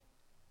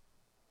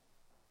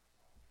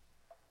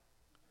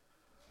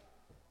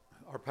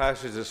Our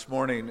passage this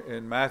morning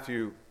in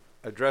Matthew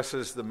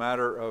addresses the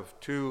matter of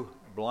two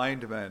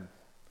blind men.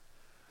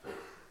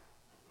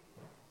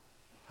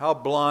 How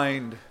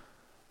blind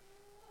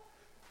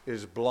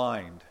is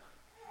blind?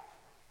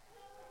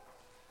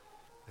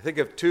 I think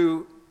of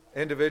two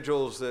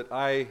individuals that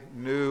I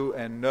knew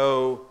and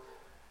know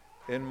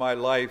in my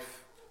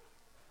life.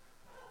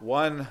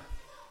 One,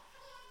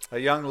 a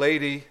young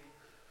lady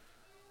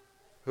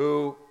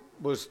who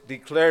was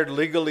declared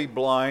legally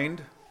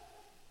blind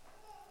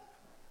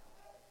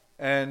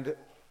and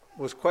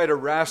was quite a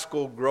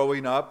rascal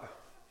growing up.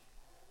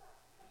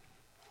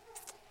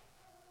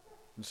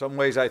 In some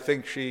ways, I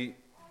think she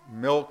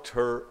milked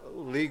her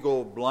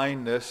legal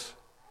blindness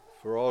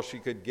for all she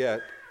could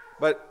get.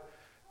 But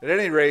at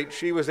any rate,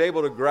 she was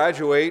able to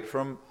graduate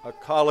from a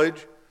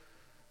college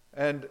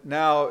and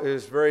now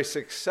is very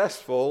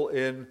successful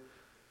in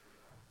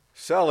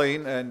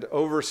selling and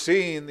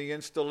overseeing the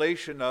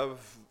installation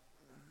of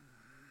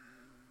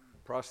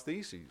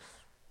prostheses.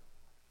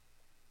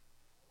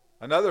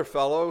 Another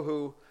fellow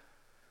who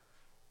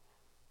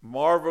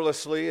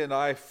marvelously and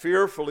I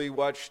fearfully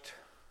watched,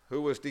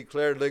 who was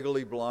declared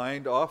legally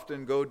blind,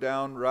 often go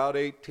down Route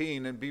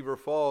 18 in Beaver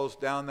Falls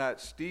down that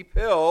steep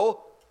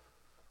hill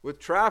with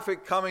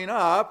traffic coming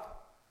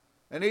up,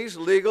 and he's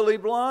legally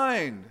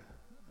blind.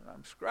 And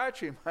I'm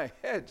scratching my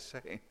head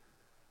saying,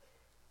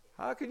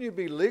 how can you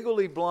be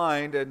legally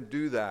blind and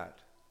do that?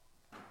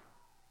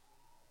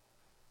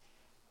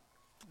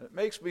 It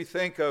makes me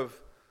think of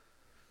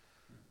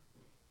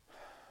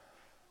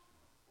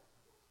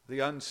the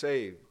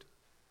unsaved.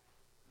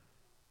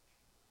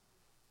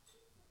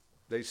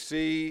 They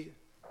see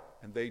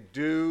and they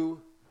do,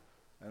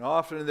 and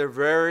often they're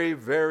very,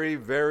 very,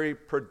 very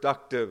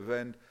productive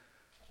and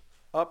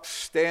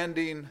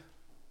upstanding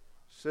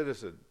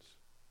citizens.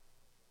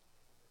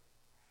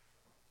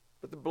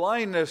 But the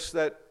blindness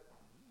that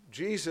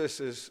Jesus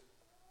is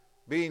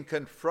being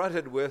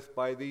confronted with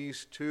by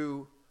these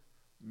two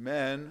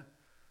men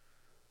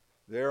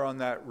there on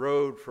that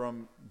road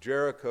from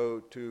Jericho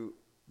to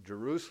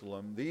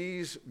Jerusalem,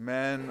 these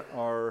men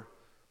are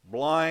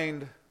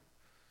blind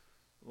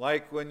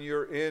like when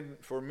you're in,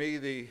 for me,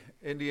 the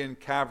Indian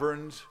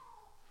caverns.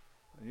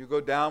 You go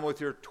down with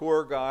your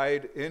tour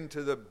guide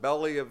into the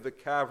belly of the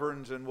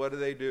caverns, and what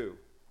do?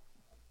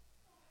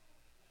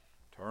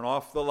 Turn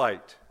off the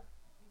light.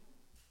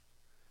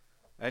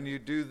 And you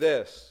do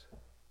this.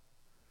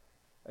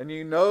 And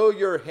you know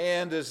your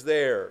hand is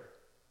there.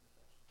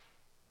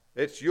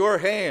 It's your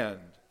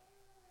hand.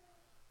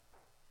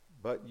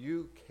 But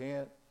you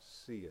can't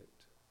see it.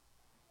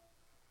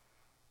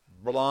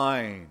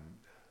 Blind.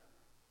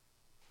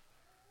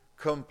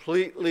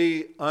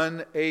 Completely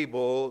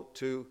unable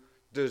to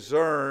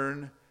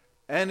discern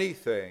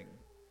anything,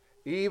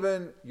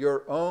 even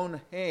your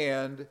own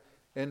hand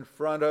in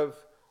front of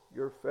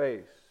your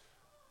face.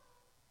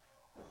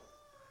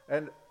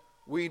 And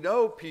we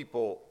know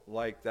people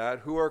like that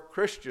who are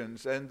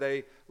Christians, and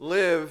they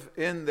live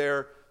in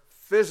their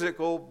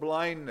physical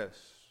blindness.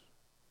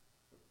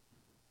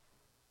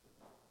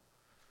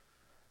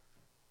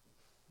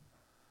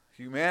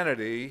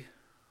 Humanity,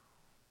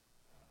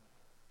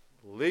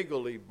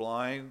 legally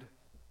blind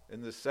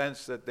in the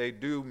sense that they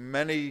do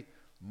many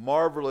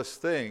marvelous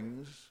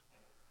things,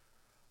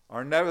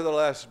 are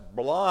nevertheless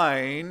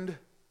blind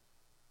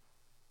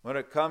when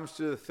it comes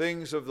to the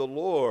things of the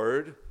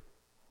Lord,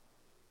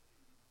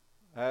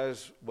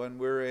 as when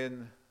we're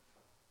in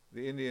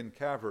the Indian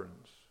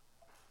caverns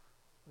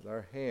with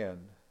our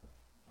hand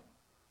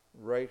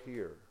right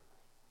here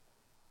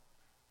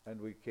and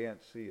we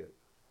can't see it.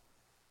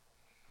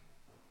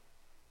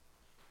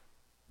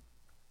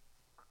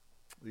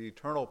 The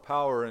eternal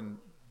power and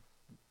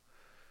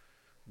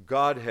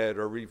Godhead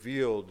are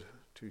revealed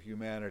to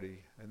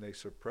humanity, and they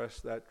suppress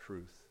that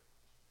truth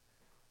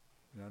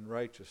in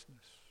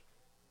unrighteousness.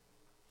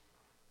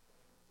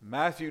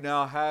 Matthew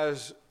now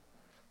has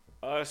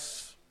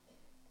us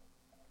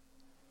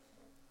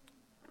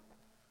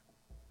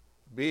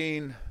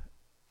being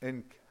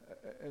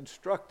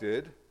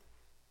instructed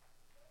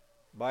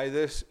by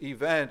this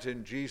event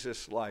in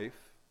Jesus' life,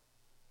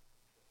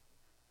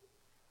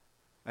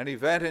 an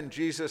event in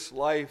Jesus'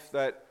 life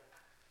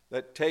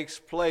that takes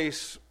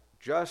place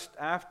just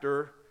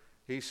after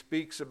he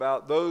speaks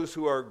about those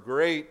who are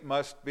great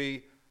must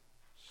be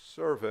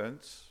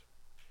servants.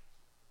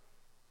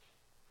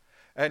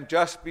 And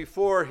just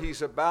before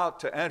he's about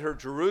to enter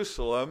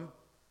Jerusalem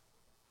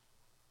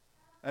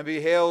and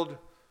be hailed,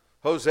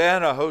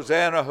 Hosanna,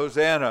 Hosanna,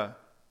 Hosanna.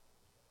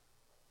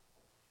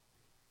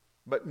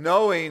 But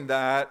knowing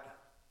that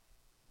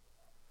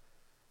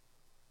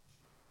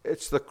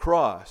it's the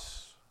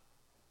cross.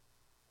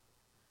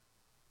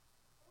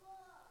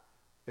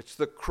 It's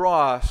the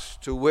cross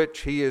to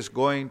which he is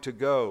going to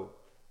go.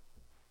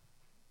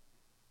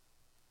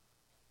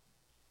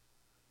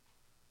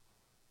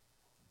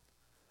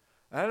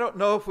 And I don't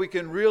know if we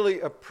can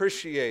really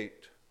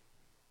appreciate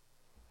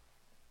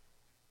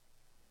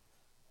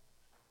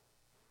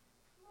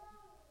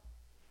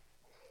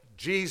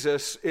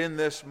Jesus in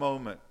this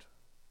moment.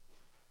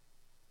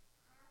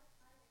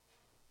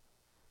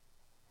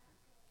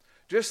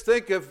 Just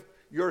think of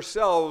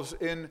yourselves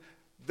in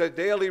the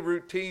daily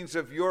routines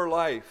of your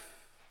life.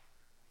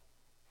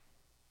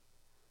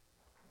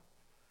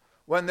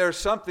 When there's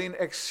something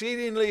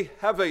exceedingly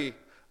heavy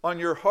on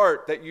your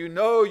heart that you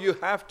know you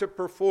have to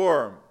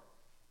perform,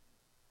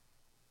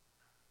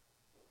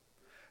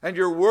 and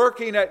you're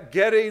working at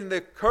getting the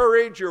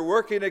courage, you're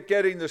working at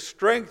getting the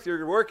strength,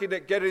 you're working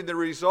at getting the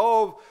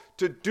resolve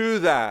to do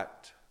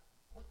that.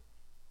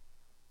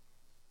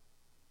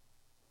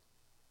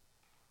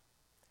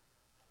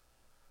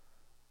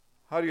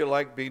 How do you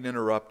like being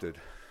interrupted?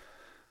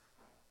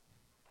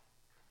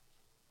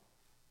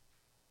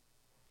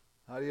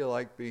 How do you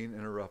like being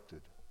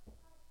interrupted?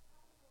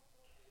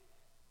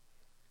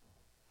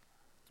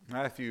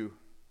 Matthew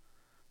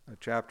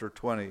chapter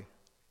 20,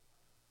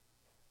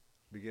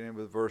 beginning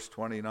with verse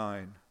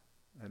 29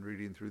 and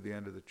reading through the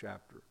end of the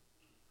chapter.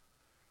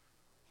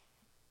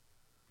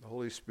 The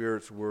Holy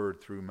Spirit's word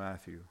through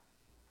Matthew.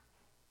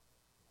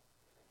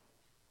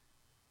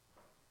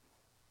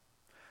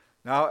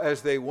 Now,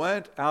 as they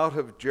went out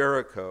of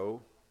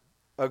Jericho,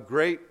 a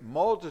great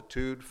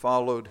multitude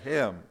followed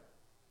him.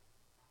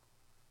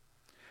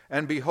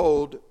 And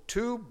behold,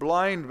 two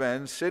blind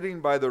men sitting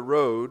by the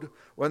road,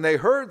 when they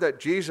heard that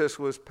Jesus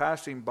was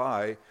passing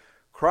by,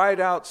 cried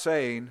out,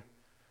 saying,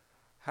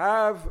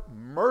 "Have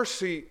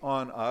mercy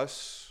on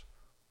us,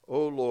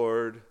 O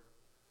Lord,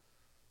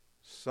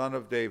 Son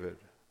of David."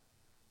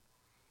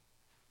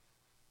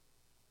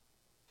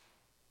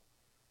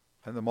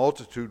 And the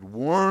multitude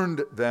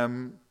warned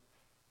them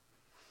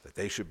that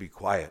they should be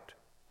quiet.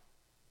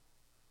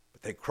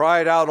 But they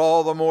cried out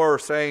all the more,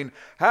 saying,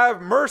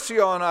 "Have mercy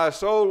on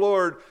us, O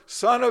Lord,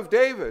 Son of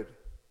David."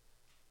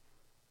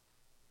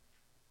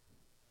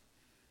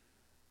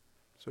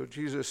 So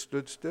Jesus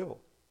stood still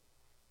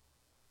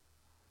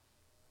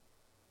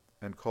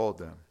and called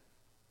them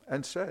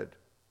and said,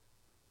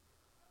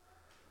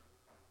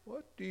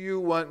 "What do you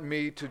want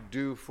me to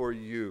do for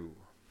you?"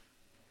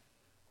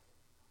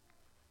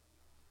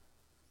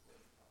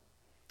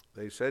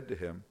 They said to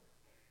him,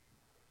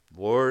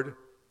 "Lord,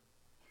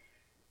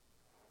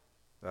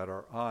 that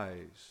our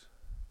eyes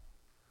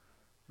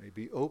may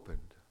be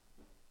opened."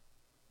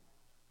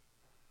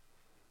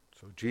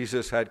 So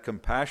Jesus had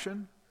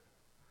compassion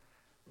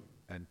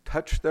and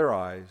touched their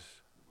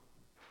eyes,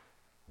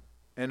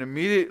 and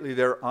immediately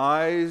their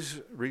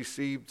eyes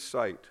received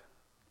sight,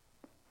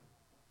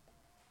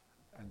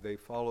 and they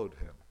followed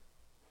him.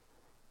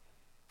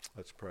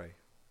 Let's pray.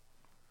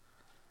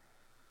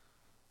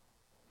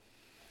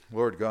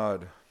 Lord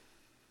God,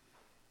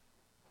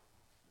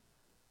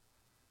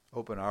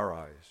 open our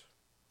eyes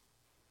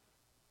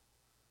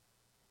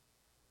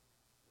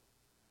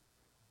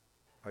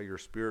by your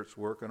Spirit's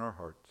work in our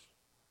hearts.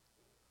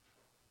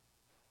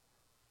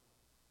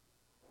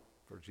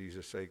 For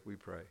Jesus' sake we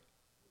pray.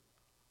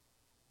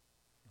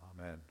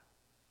 Amen.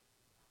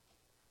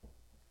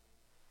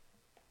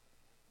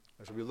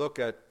 As we look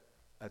at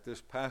this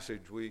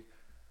passage, we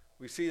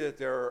see that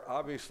there are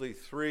obviously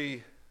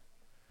three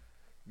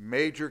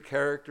major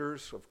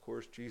characters, of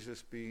course,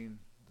 Jesus being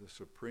the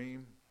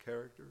supreme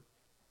character.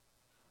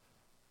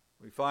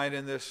 We find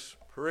in this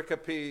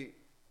pericope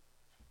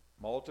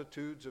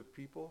multitudes of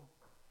people.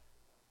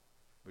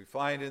 We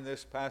find in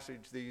this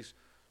passage these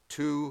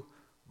two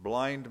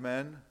blind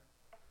men.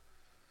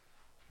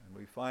 And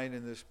we find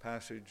in this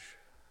passage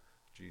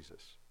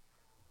Jesus.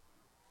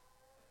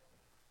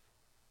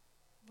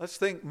 Let's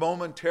think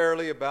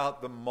momentarily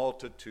about the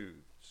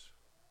multitudes.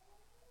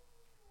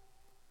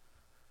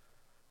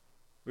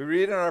 We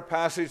read in our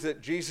passage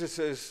that Jesus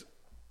is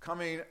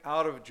coming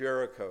out of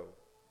Jericho.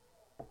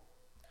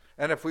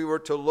 And if we were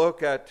to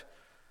look at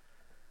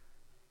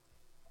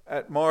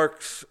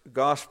Mark's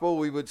gospel,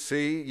 we would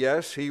see,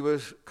 yes, he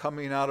was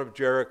coming out of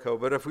Jericho.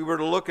 But if we were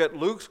to look at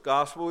Luke's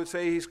gospel, we'd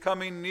say he's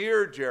coming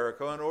near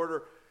Jericho in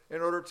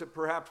order to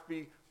perhaps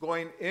be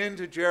going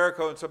into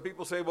Jericho. And some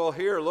people say, well,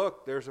 here,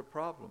 look, there's a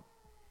problem.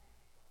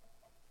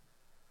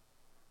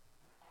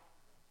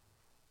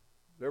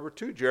 There were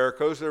two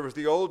Jerichos. There was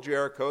the old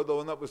Jericho, the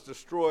one that was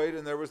destroyed,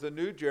 and there was the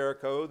new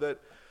Jericho that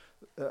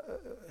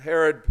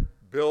Herod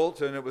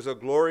built, and it was a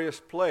glorious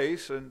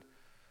place. And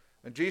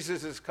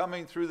Jesus is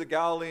coming through the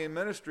Galilean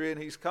ministry, and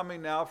he's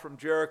coming now from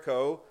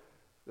Jericho,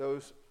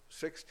 those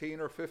 16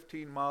 or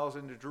 15 miles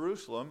into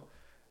Jerusalem.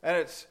 And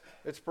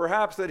it's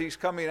perhaps that he's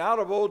coming out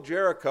of old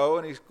Jericho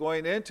and he's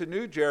going into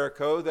new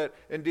Jericho, that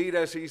indeed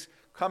as he's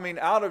coming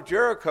out of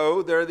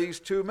Jericho, there are these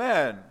two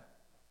men.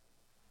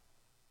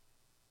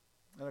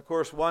 And of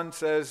course, one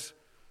says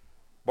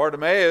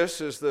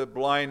Bartimaeus is the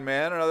blind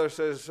man, another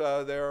says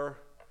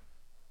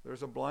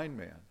there's a blind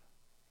man.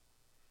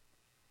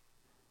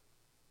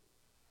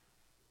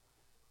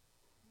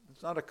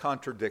 It's not a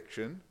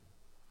contradiction.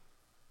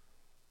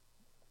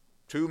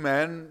 Two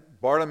men,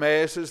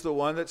 Bartimaeus is the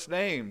one that's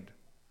named.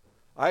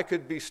 I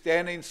could be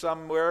standing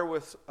somewhere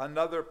with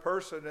another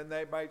person and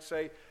they might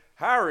say,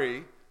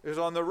 Harry is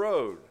on the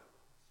road.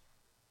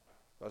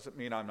 Doesn't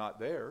mean I'm not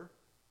there.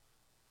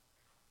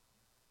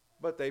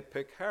 But they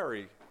pick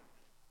Harry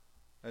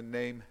and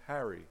name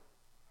Harry.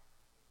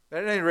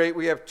 At any rate,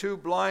 we have two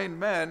blind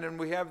men, and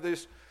we have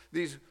these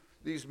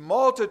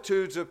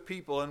multitudes of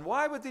people. And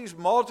why would these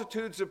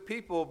multitudes of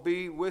people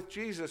be with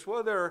Jesus?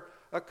 Well, there are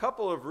a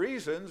couple of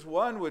reasons.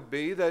 One would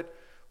be that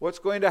what's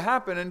going to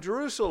happen in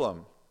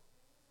Jerusalem?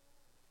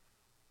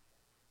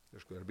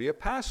 There's going to be a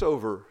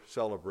Passover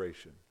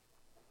celebration.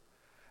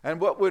 And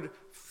what would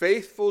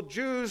faithful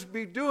Jews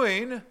be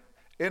doing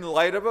in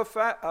light of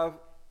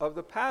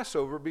the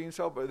Passover being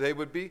celebrated? They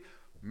would be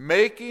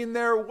making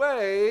their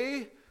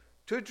way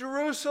to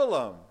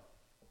Jerusalem.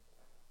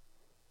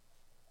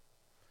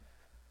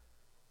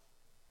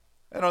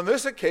 And on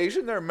this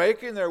occasion, they're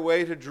making their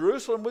way to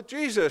Jerusalem with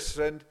Jesus.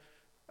 And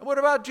what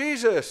about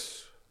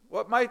Jesus?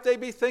 What might they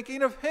be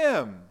thinking of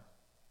him?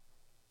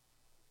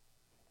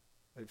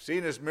 They've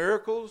seen his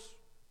miracles.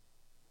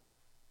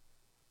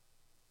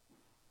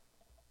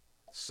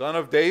 Son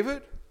of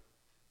David?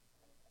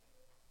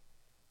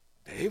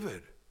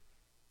 David.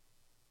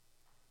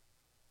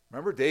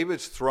 Remember,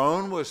 David's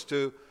throne was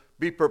to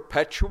be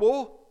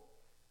perpetual.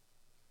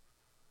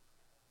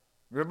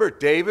 Remember,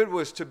 David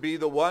was to be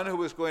the one who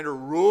was going to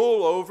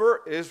rule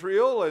over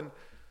Israel and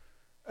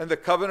the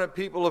covenant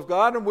people of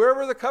God. And where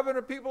were the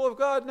covenant people of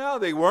God now?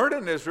 They weren't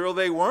in Israel.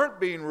 They weren't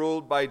being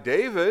ruled by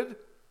David.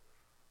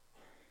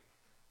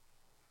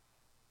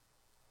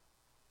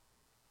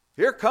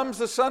 Here comes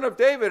the Son of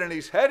David, and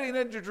he's heading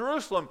into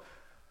Jerusalem.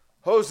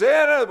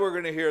 Hosanna, we're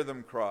going to hear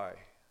them cry.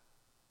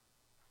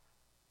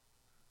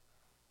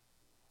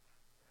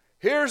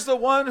 Here's the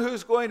one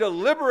who's going to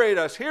liberate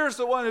us. Here's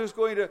the one who's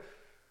going to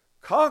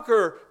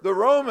conquer the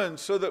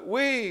Romans so that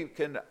we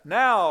can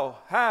now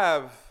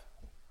have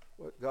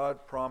what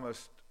God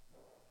promised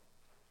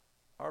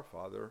our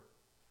father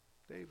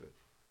David.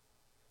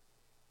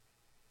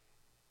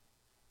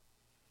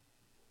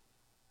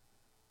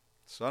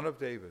 Son of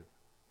David.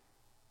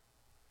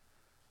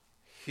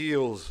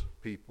 Heals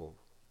people.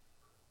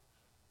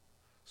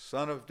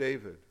 Son of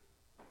David.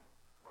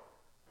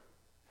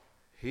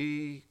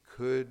 He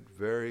could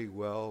very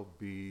well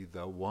be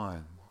the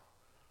one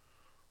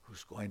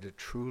who's going to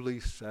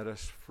truly set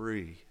us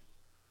free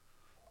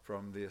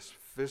from this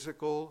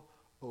physical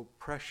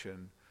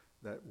oppression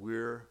that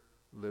we're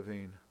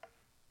living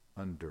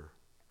under.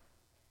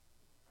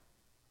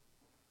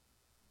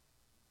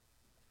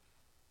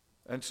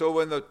 And so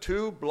when the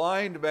two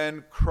blind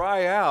men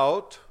cry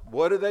out,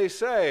 what do they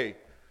say?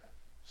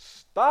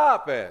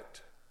 Stop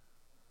it.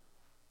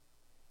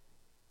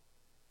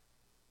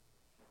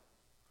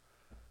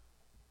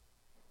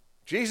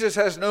 Jesus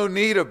has no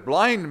need of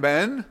blind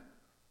men.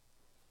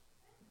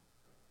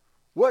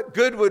 What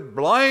good would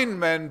blind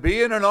men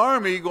be in an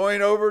army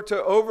going over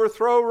to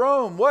overthrow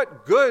Rome?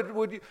 What good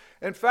would you...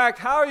 In fact,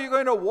 how are you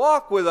going to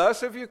walk with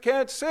us if you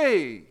can't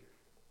see?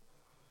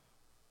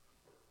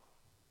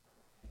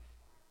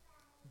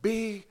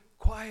 Be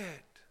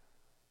quiet.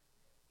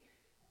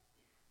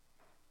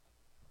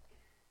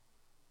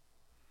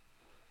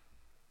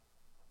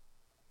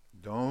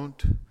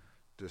 Don't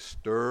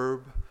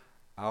disturb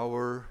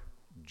our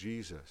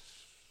Jesus.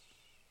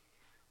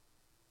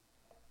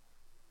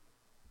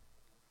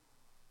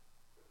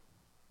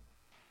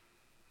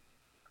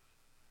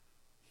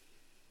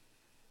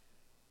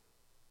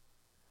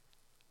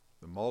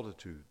 The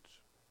multitudes.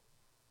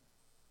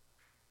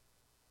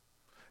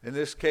 In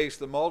this case,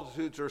 the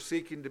multitudes are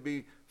seeking to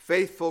be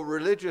faithful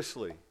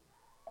religiously.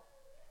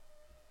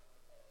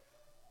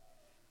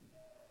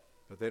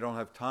 But they don't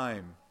have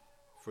time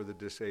for the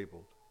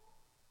disabled.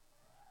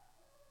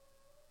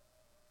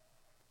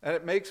 And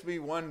it makes me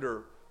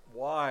wonder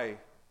why,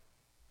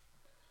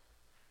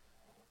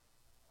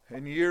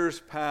 in years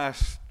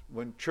past,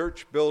 when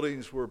church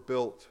buildings were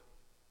built,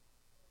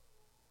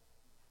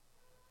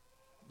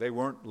 they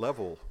weren't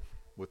level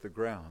with the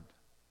ground.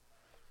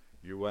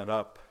 You went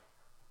up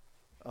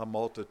a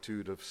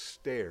multitude of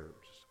stairs,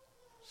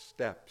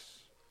 steps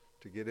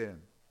to get in.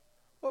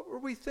 What were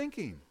we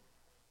thinking?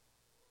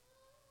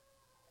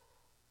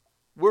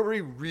 Were we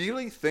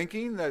really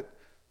thinking that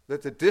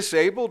the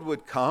disabled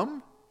would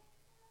come?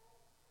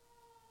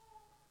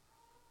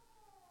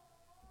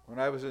 When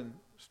I was in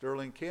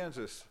Sterling,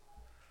 Kansas,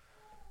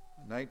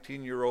 a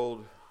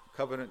 19-year-old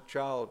covenant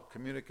child,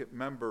 communicant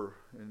member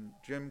in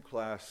gym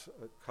class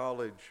at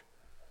college,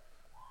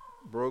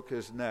 broke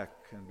his neck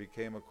and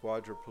became a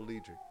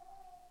quadriplegic.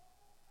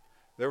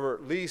 There were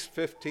at least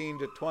 15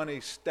 to 20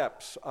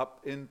 steps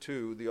up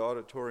into the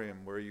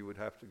auditorium where you would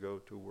have to go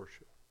to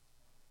worship.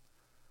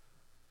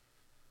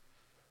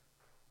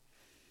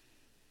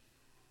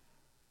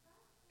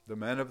 The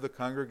men of the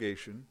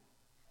congregation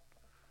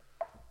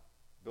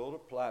built a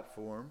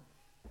platform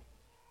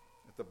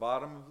at the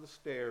bottom of the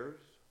stairs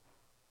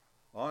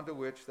onto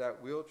which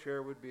that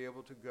wheelchair would be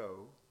able to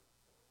go,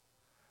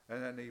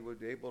 and then he would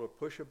be able to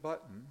push a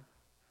button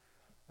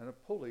and a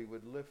pulley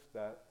would lift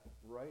that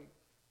right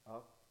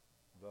up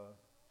the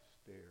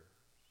stairs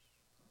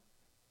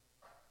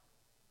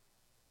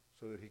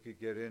so that he could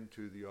get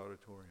into the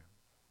auditorium.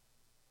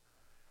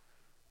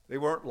 They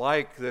weren't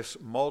like this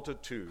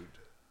multitude.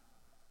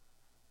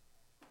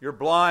 You're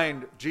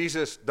blind,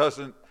 Jesus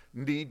doesn't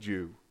need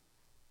you.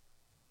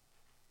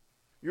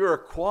 You're a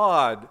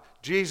quad.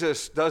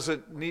 Jesus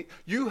doesn't need...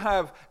 You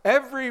have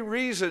every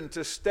reason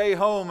to stay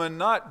home and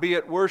not be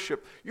at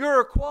worship. You're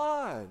a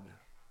quad.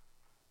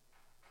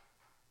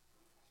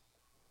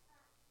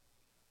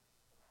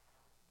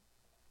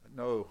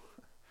 No,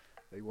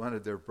 they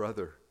wanted their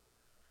brother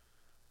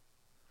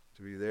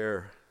to be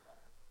there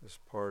as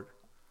part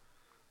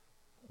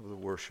of the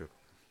worship.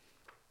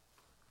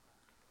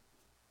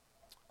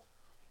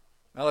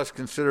 Now let's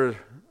consider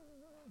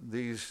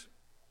these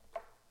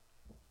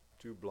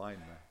two blind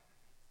men.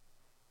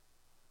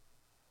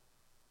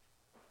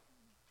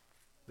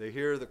 They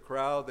hear the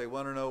crowd, they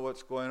want to know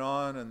what's going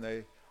on, and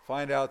they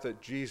find out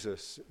that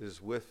Jesus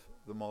is with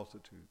the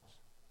multitudes.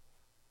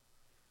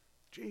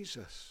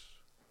 Jesus.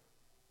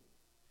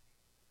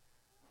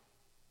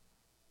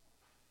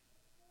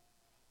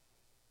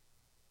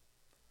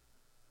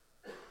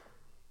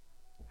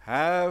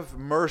 Have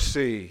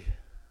mercy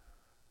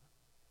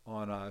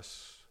on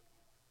us,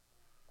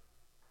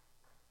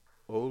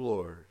 O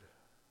Lord,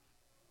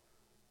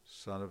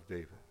 Son of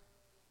David.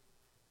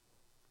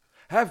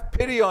 Have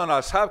pity on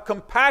us. Have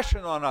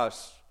compassion on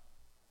us.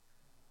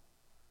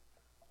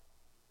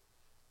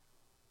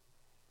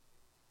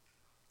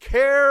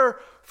 Care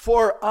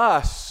for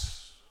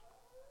us.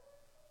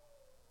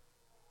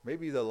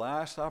 Maybe the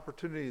last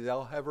opportunity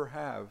they'll ever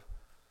have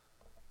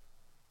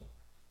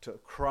to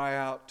cry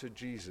out to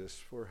Jesus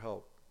for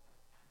help.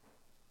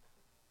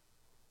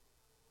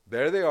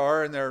 There they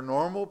are in their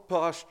normal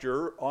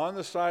posture on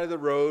the side of the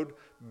road,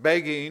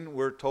 begging,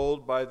 we're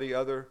told by the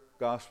other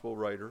gospel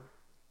writer.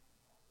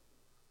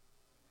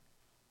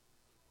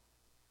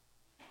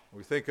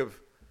 We think of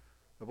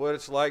what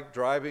it's like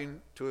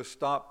driving to a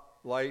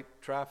stoplight,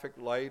 traffic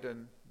light,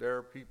 and there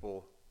are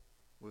people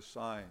with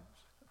signs.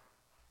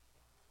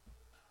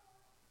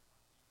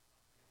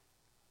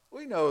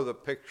 We know the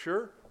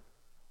picture.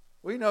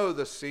 We know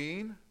the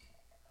scene.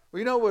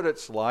 We know what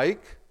it's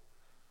like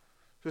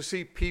to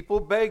see people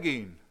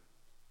begging.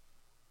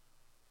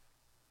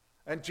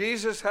 And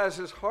Jesus has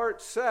his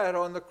heart set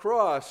on the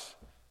cross.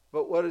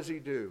 But what does he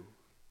do?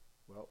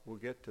 Well, we'll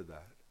get to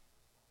that.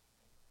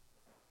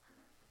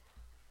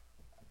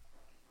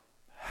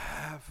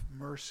 Have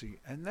mercy.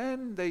 And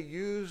then they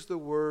use the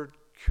word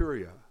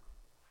kuria.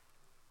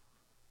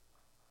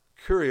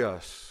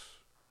 Kurios,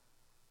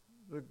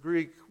 the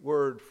Greek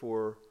word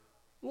for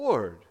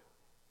Lord,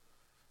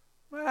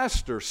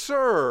 Master,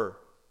 Sir.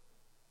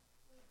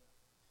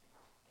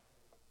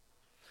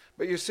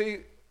 But you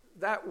see,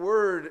 that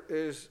word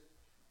is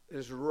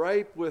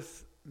ripe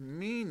with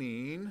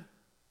meaning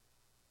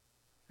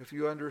if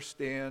you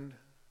understand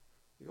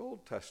the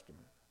Old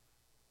Testament.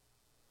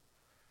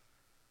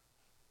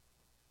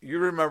 You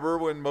remember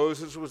when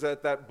Moses was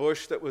at that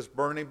bush that was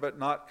burning but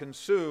not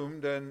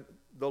consumed, and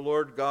the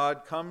Lord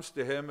God comes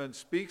to him and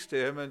speaks to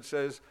him and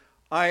says,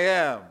 I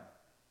am.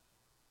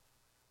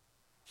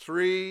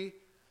 3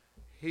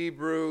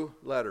 Hebrew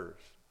letters.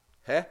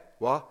 He,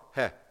 wa,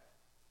 he.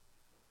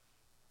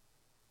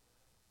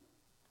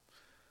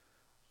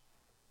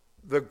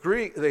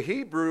 The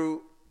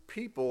Hebrew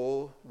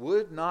people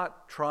would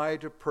not try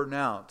to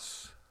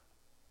pronounce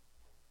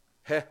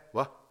he,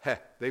 wa, he.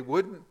 They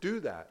wouldn't do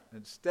that.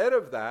 Instead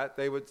of that,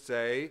 they would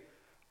say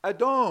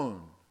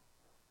Adon.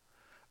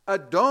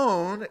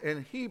 Adon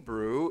in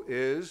Hebrew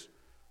is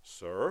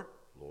Sir,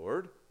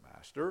 Lord,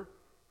 Master.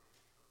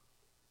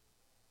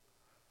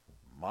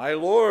 My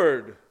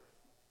Lord,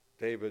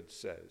 David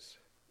says.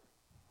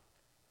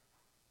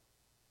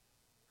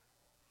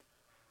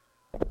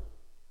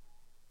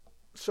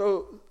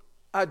 So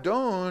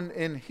Adon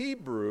in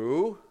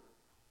Hebrew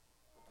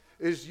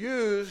is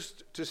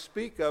used to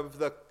speak of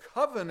the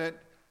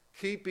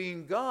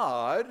covenant-keeping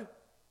God,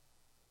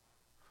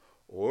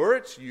 or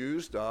it's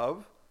used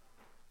of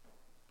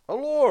a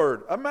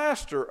Lord, a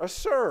Master, a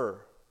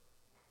Sir.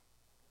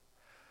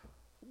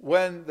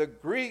 When the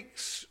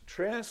Greeks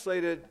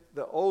translated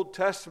the Old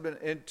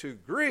Testament into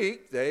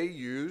Greek, they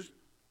used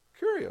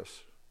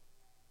kurios.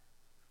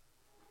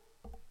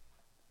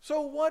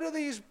 So what do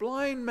these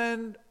blind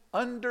men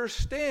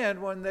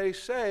understand when they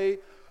say,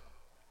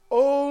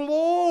 O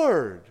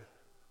Lord?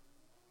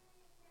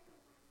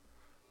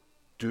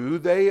 Do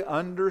they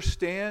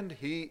understand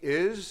he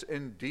is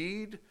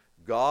indeed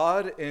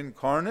God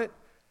incarnate?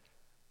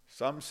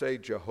 Some say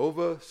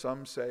Jehovah,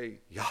 some say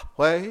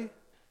Yahweh.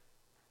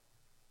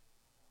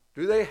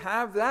 Do they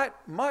have that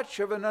much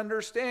of an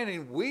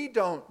understanding? We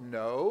don't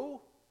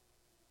know.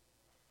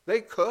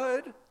 They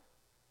could.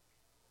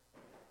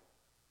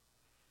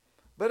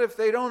 But if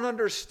they don't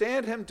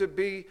understand him to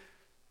be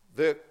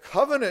the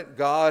covenant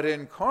God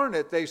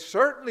incarnate, they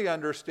certainly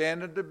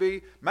understand him to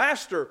be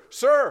Master,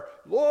 Sir,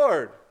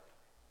 Lord.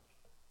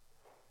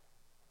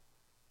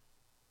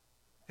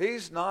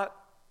 He's not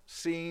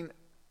seen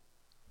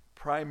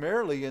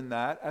primarily in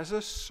that as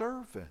a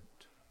servant,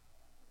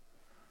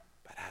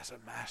 but as a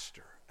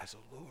master, as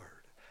a Lord.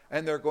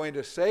 And they're going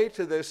to say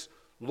to this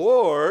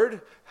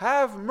Lord,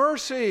 have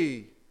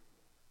mercy,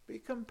 be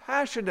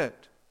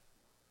compassionate.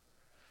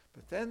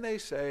 But then they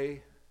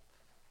say,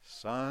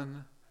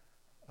 Son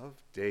of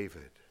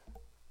David.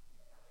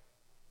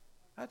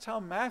 That's how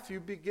Matthew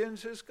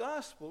begins his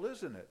gospel,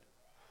 isn't it?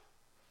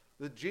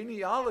 The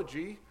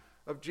genealogy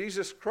of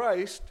Jesus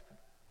Christ,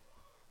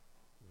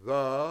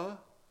 the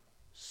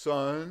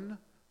son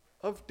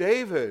of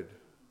David,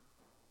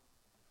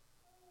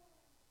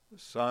 the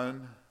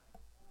son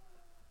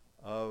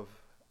of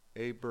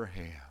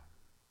Abraham.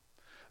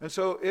 And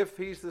so if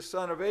he's the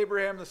son of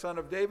Abraham, the son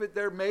of David,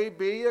 there may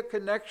be a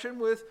connection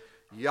with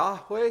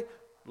Yahweh,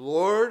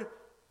 Lord,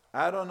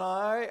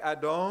 Adonai,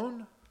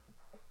 Adon,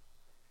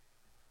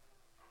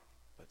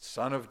 but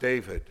son of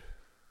David,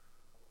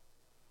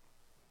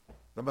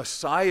 the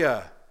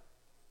Messiah,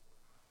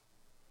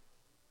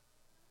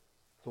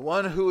 the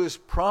one who is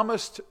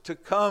promised to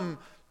come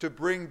to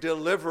bring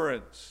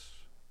deliverance.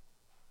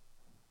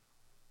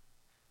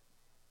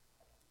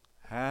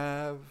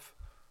 Have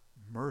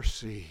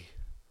mercy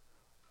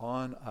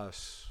on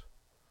us,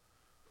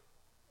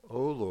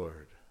 O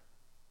Lord,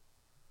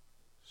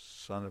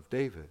 Son of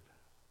David.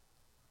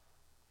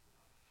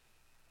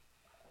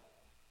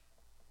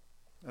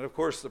 And of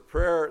course, the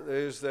prayer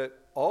is that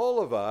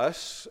all of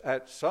us,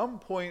 at some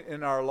point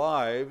in our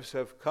lives,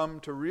 have come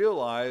to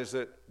realize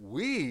that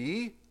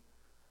we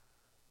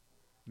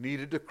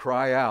needed to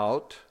cry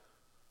out,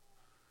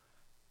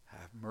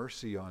 have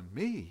mercy on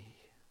me,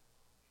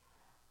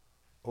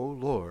 O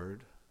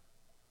Lord,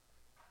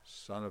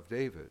 Son of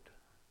David.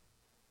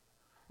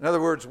 In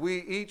other words,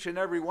 we, each and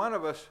every one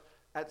of us,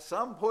 at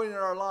some point in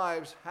our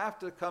lives, have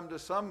to come to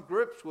some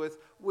grips with,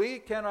 we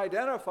can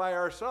identify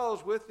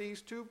ourselves with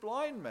these two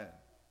blind men.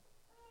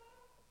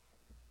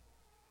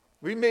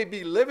 We may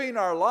be living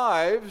our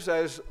lives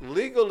as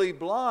legally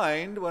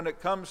blind when it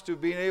comes to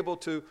being able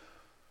to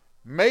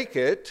make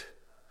it,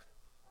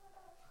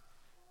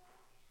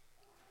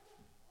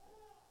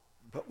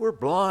 but we're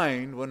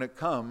blind when it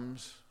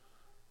comes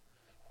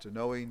to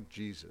knowing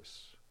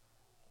Jesus.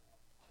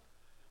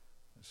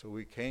 And so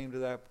we came to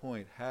that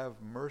point. Have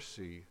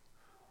mercy,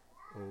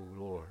 O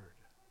Lord,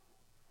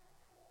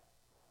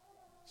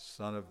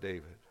 Son of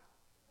David.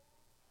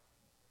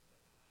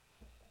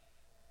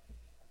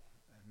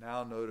 And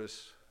now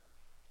notice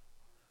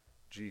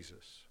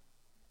Jesus.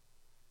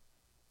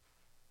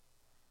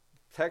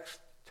 The text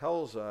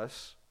tells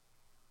us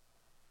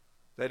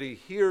that he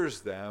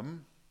hears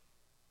them.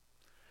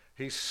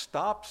 He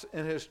stops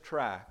in his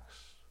tracks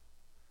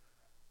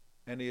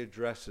and he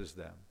addresses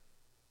them.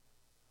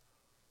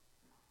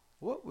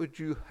 What would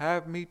you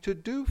have me to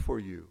do for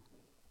you?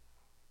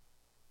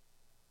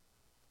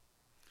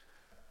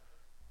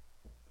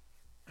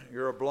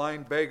 You're a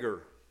blind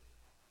beggar.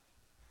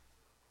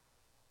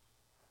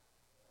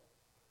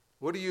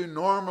 What are you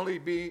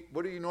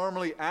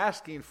normally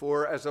asking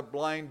for as a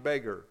blind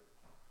beggar?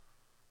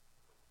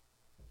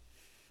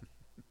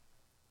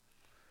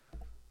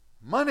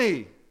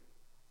 Money.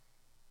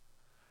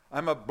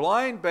 I'm a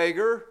blind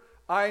beggar.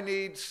 I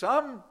need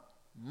some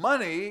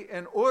money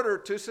in order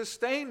to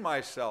sustain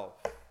myself.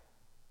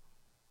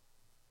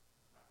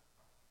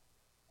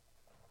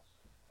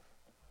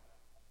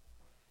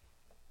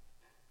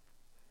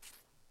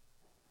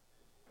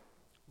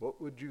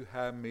 What would you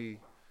have me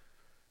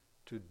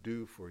to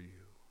do for you?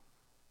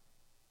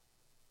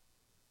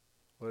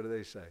 What do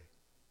they say?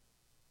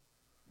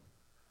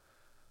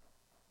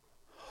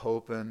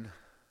 Open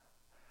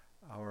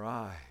our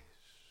eyes.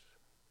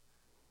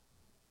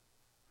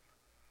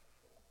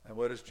 And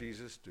what does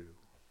Jesus do?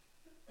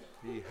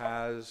 He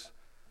has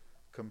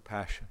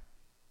compassion.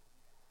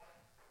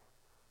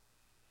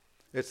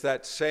 It's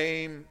that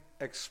same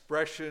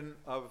expression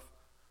of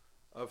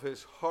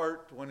his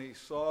heart when he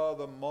saw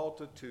the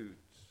multitudes.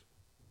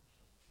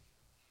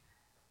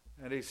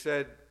 And he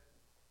said,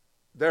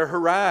 they're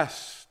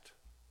harassed.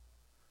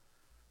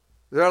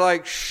 They're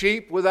like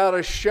sheep without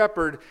a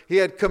shepherd. He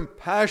had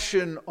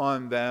compassion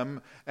on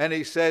them. And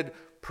he said,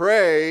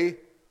 pray,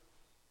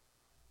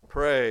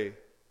 pray,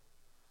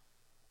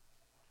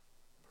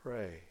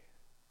 pray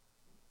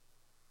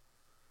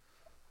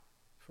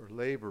for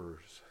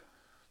laborers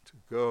to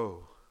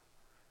go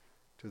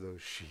to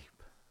those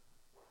sheep.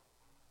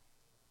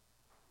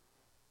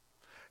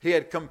 He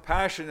had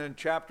compassion in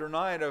chapter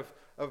 9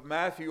 of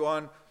Matthew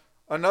on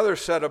another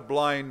set of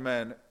blind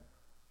men.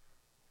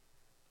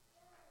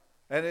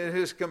 And in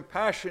his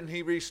compassion,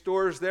 he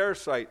restores their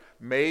sight.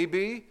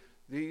 Maybe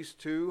these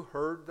two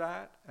heard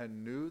that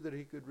and knew that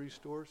he could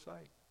restore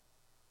sight.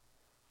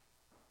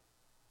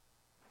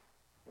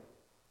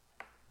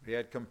 He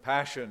had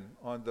compassion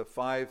on the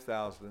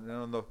 5,000 and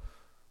on the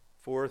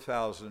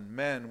 4,000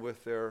 men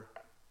with their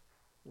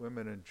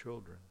women and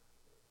children.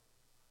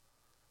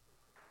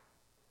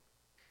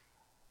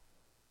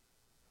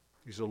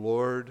 He's a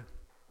Lord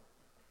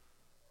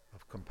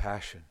of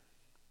compassion.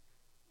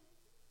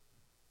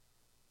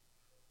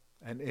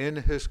 And in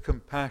his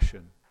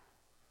compassion,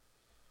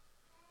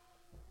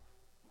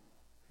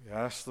 he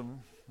asked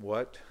them,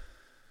 what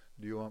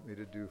do you want me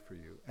to do for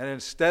you? And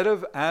instead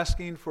of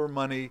asking for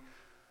money,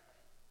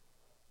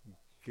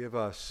 give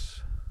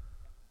us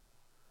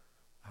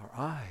our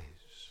eyes.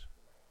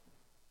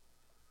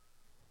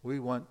 We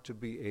want to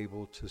be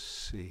able to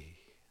see.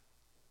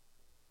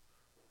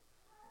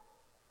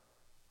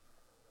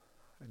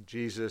 And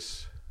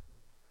Jesus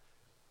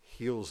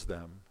heals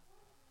them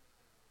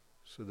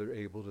so they're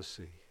able to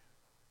see.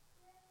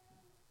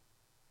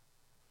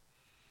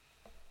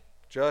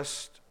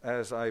 Just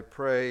as I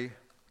pray,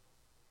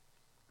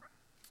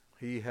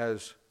 He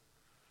has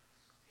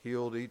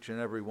healed each and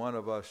every one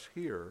of us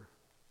here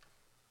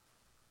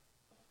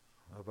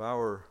of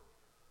our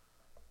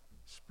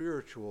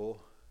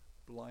spiritual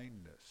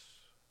blindness,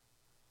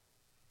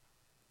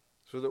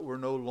 so that we're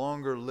no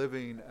longer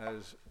living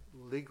as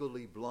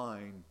legally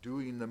blind,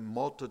 doing the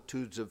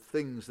multitudes of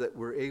things that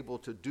we're able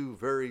to do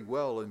very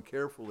well and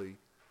carefully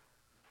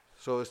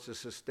so as to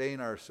sustain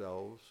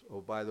ourselves.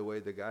 Oh, by the way,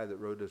 the guy that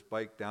rode his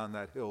bike down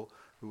that hill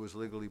who was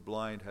legally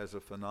blind has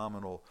a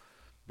phenomenal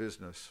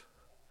business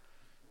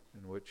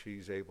in which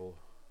he's able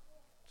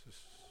to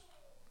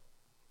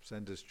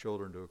send his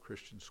children to a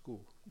Christian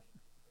school.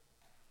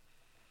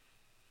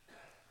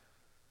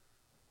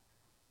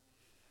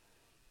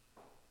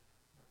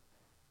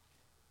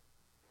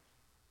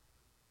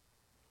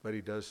 But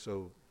he does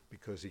so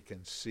because he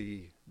can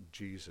see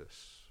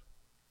Jesus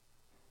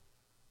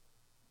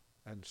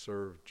and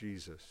serve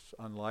Jesus.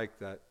 Unlike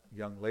that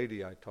young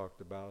lady I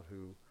talked about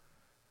who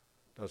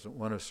doesn't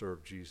want to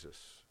serve Jesus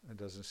and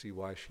doesn't see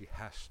why she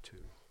has to.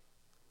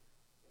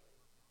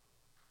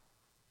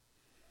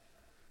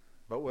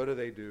 But what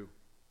do?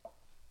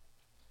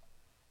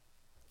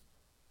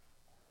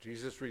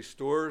 Jesus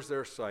restores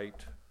their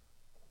sight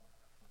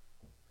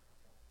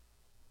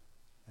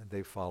and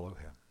they follow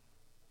him.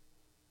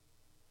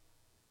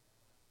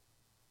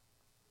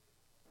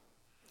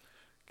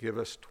 Give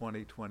us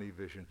 20/20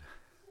 vision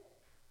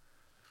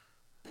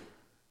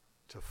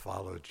to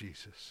follow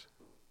Jesus.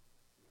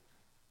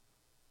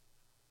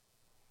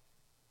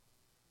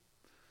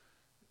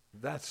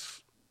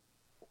 That's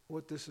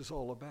what this is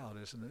all about,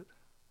 isn't it?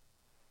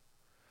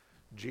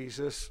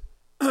 Jesus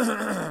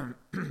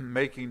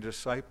making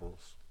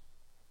disciples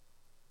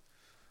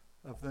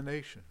of the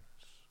nations.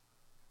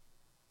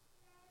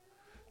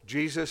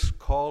 Jesus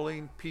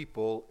calling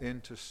people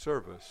into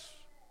service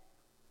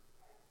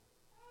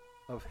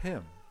of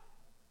him.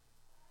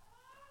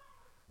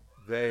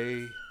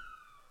 They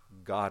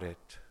got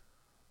it.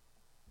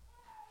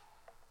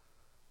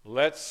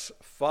 Let's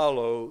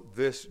follow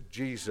this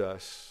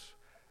Jesus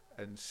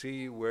and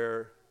see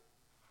where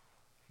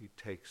he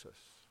takes us.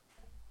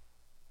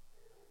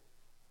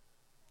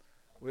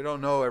 We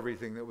don't know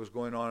everything that was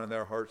going on in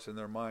their hearts and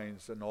their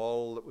minds and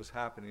all that was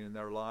happening in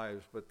their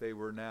lives, but they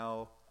were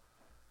now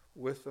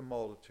with the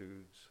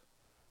multitudes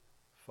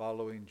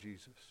following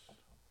Jesus.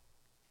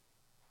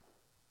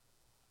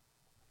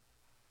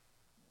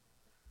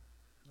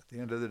 At the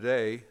end of the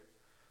day,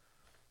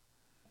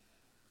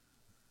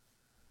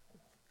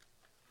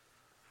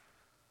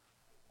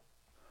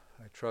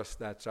 I trust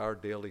that's our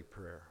daily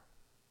prayer.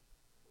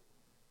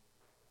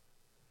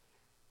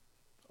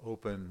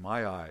 Open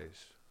my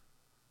eyes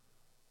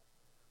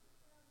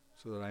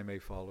so that I may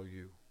follow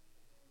you,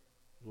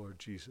 Lord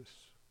Jesus.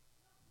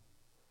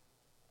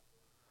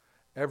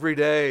 Every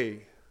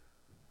day,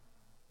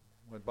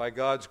 when by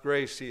God's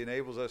grace he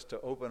enables us to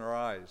open our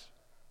eyes,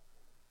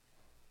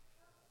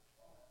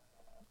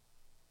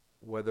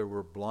 whether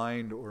we're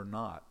blind or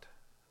not,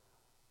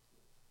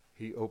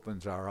 he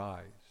opens our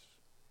eyes.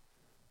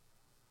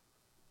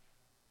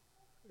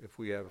 If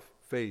we have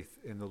faith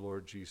in the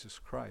Lord Jesus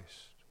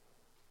Christ.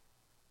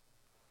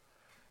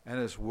 And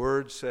his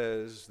word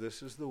says,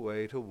 this is the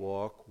way to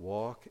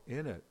walk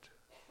in it.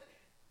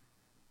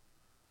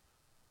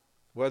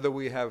 Whether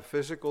we have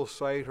physical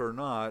sight or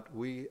not,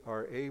 we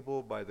are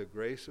able, by the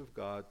grace of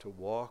God, to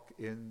walk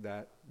in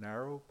that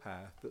narrow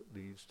path that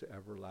leads to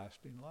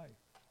everlasting life.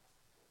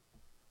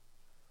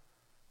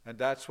 And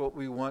that's what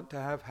we want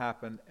to have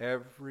happen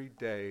every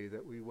day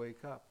that we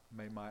wake up.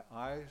 May my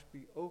eyes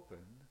be opened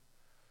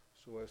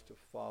so as to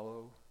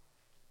follow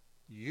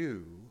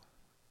you,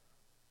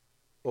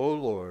 O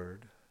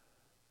Lord,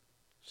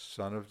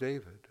 Son of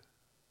David,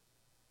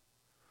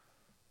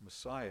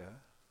 Messiah,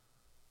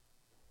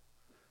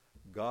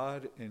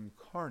 God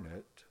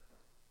incarnate,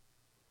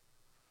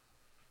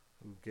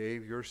 who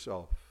gave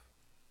yourself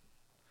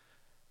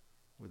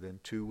within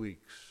 2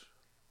 weeks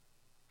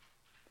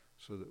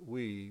so that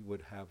we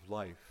would have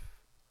life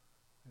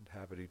and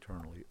have it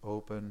eternally.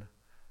 Open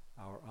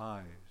our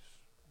eyes.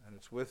 And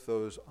it's with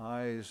those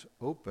eyes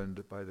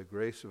opened by the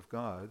grace of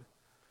God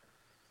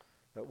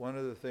that one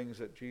of the things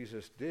that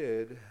Jesus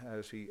did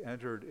as he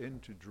entered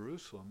into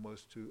Jerusalem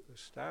was to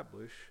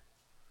establish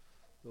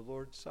the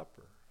Lord's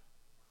Supper.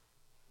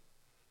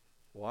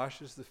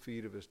 Washes the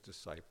feet of his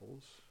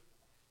disciples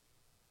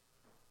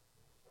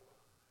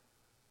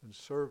and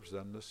serves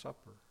them the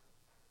supper.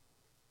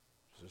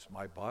 This is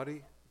my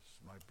body, this is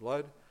my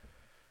blood.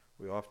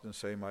 We often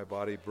say, my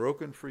body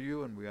broken for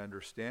you, and we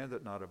understand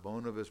that not a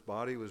bone of his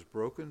body was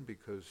broken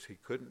because he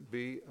couldn't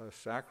be a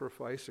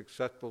sacrifice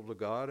acceptable to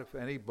God if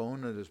any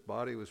bone in his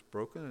body was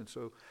broken. And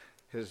so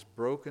his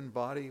broken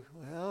body,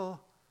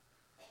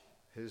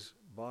 his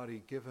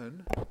body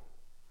given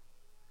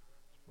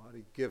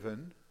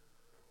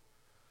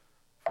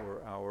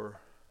for our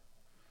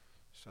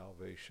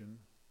salvation,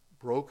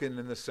 broken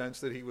in the sense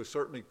that he was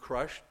certainly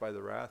crushed by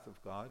the wrath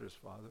of God, his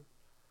Father,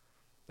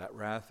 that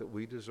wrath that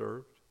we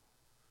deserved.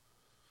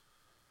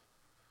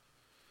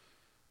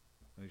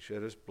 And he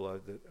shed his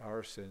blood that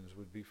our sins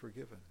would be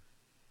forgiven.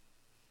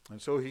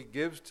 And so he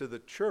gives to the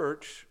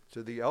church,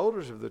 to the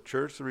elders of the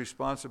church, the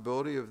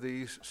responsibility of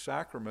these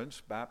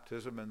sacraments,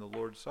 baptism and the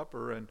Lord's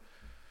Supper. And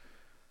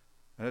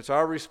it's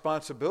our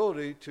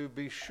responsibility to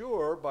be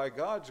sure, by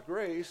God's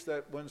grace,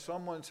 that when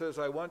someone says,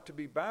 I want to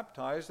be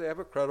baptized, they have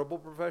a credible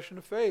profession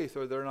of faith,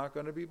 or they're not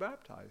going to be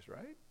baptized,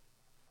 right?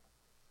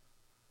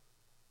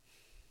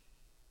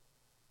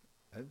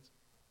 And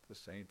the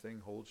same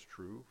thing holds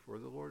true for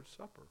the Lord's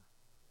Supper.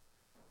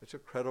 It's a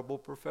credible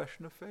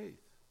profession of faith.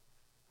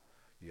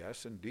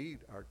 Yes, indeed,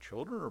 our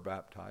children are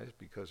baptized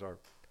because our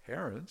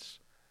parents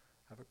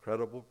have a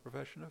credible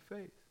profession of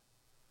faith.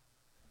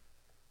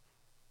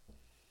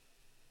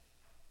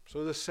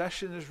 So the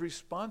session is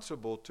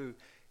responsible to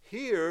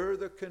hear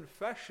the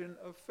confession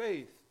of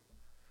faith.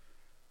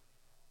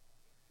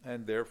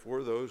 And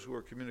therefore, those who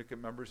are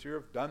communicant members here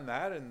have done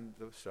that, and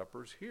the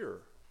supper's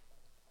here.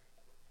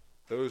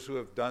 Those who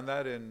have done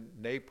that in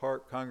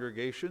NAPARC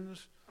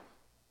congregations,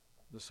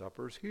 the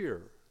supper's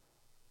here.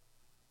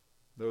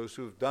 Those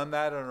who have done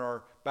that and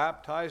are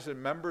baptized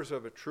and members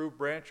of a true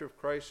branch of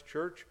Christ's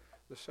church,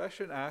 the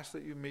session asks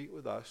that you meet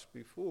with us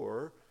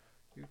before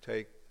you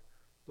take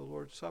the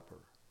Lord's Supper.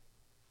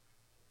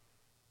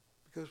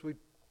 Because we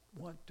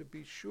want to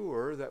be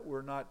sure that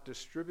we're not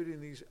distributing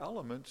these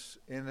elements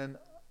in an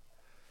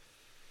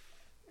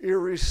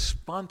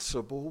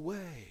irresponsible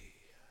way.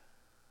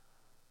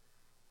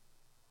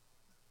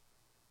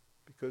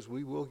 Because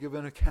we will give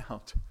an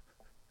account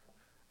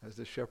as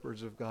the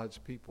shepherds of God's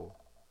people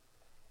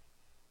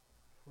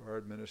for our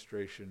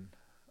administration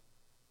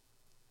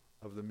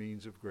of the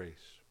means of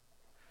grace.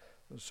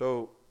 And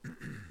so,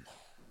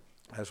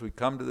 as we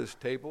come to this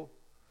table,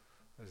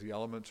 as the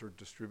elements are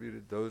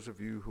distributed, those of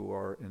you who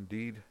are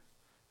indeed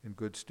in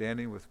good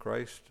standing with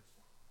Christ,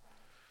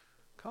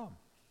 come,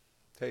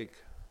 take.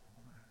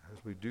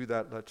 As we do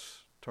that,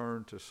 let's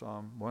turn to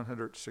Psalm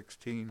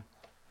 116,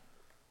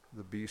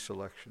 the B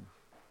selection.